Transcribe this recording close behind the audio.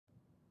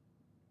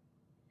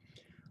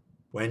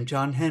When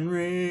John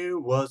Henry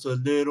was a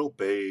little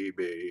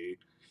baby,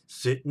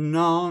 sitting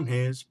on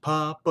his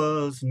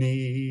papa's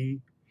knee,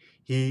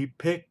 he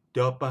picked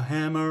up a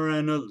hammer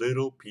and a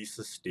little piece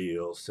of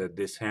steel, said,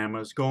 "This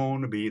hammer's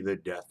gonna be the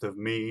death of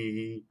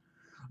me.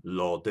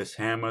 Lord, this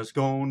hammer's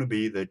gonna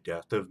be the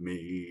death of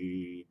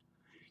me."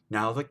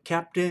 Now the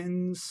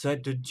captain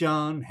said to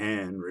John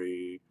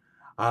Henry,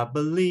 "I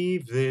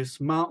believe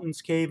this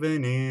mountain's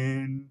caving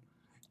in."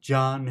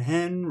 John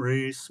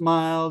Henry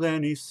smiled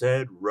and he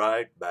said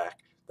right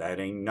back, "That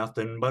ain't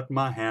nothing but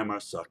my hammer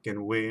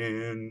sucking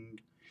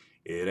wind.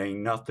 It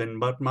ain't nothing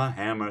but my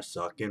hammer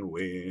sucking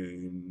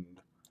wind."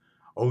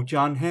 Oh,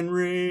 John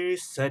Henry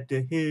said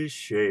to his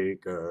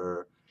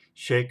shaker,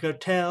 "Shaker,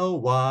 tell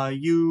why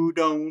you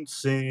don't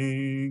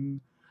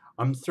sing.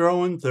 I'm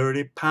throwing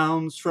 30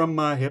 pounds from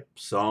my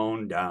hips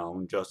on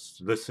down.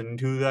 Just listen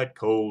to that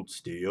cold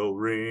steel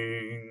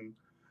ring.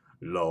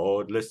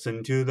 Lord,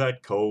 listen to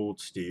that cold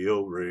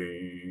steel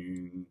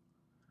ring."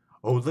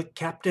 Oh, the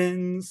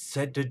captain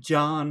said to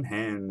John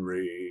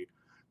Henry,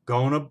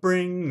 "Gonna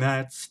bring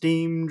that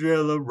steam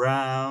drill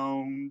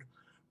around.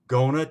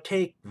 Gonna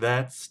take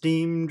that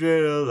steam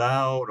drill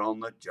out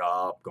on the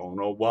job.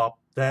 Gonna whop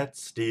that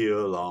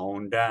steel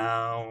on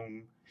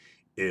down.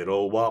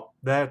 It'll whop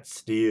that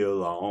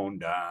steel on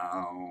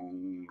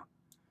down."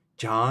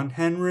 John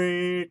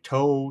Henry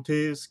told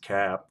his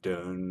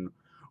captain,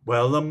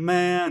 "Well, a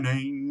man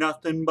ain't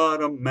nothing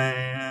but a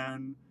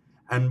man.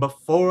 And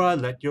before I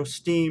let your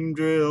steam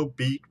drill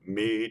beat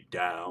me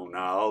down,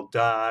 I'll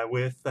die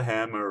with the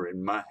hammer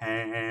in my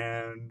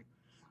hand.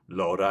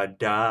 Lord, I'd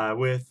die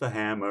with the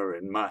hammer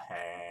in my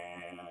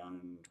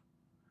hand."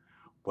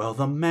 Well,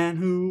 the man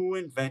who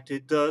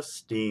invented the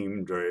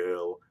steam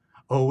drill,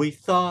 oh, he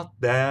thought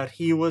that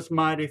he was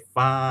mighty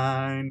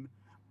fine.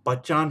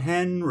 But John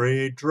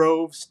Henry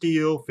drove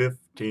steel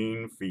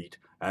 15 feet,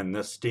 and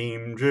the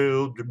steam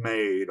drill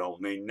made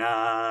only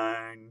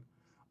 9.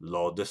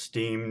 Lord, the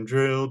steam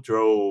drill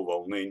drove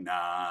only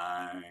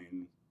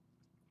 9.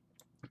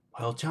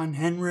 Well, John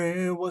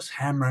Henry was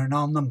hammering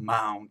on the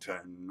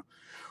mountain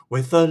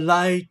with the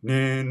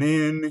lightning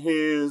in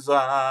his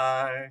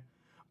eye.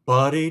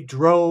 But he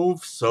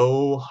drove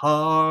so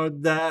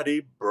hard that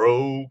he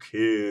broke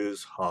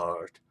his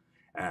heart,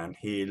 and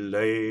he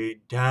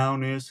laid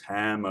down his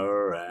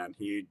hammer and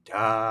he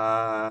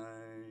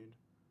died.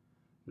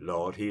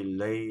 Lord, he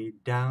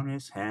laid down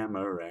his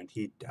hammer and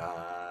he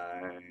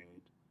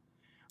died.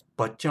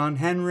 But John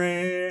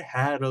Henry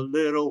had a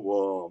little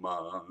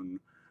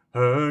woman.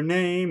 Her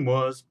name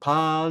was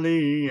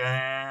Polly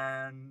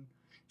Ann.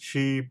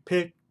 She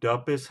picked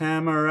up his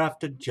hammer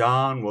after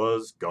John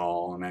was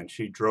gone, and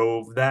she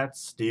drove that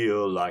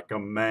steel like a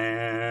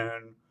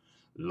man.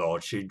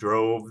 Lord, she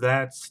drove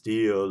that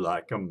steel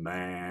like a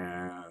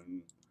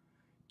man.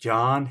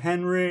 John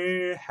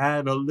Henry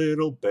had a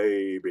little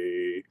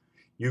baby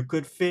you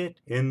could fit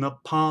in the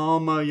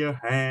palm of your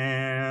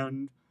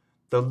hand.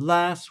 The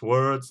last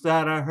words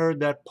that I heard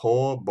that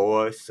poor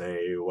boy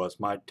say was,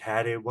 "My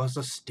daddy was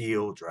a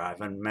steel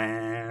driving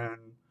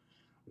man.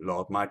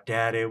 Lord, my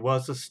daddy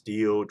was a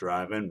steel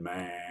driving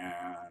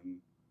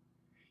man."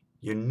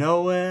 You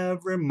know,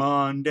 every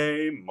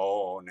Monday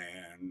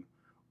morning,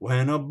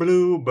 when a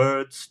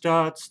bluebird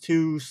starts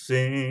to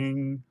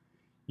sing,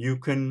 you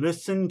can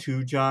listen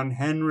to John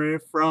Henry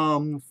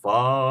from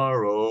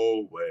far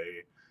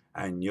away,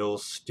 and you'll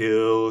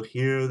still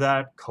hear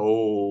that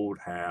cold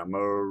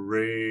hammer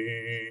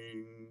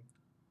ring.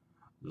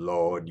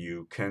 Lord,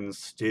 you can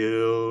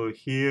still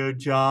hear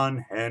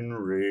John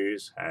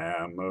Henry's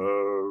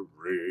hammer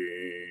ring.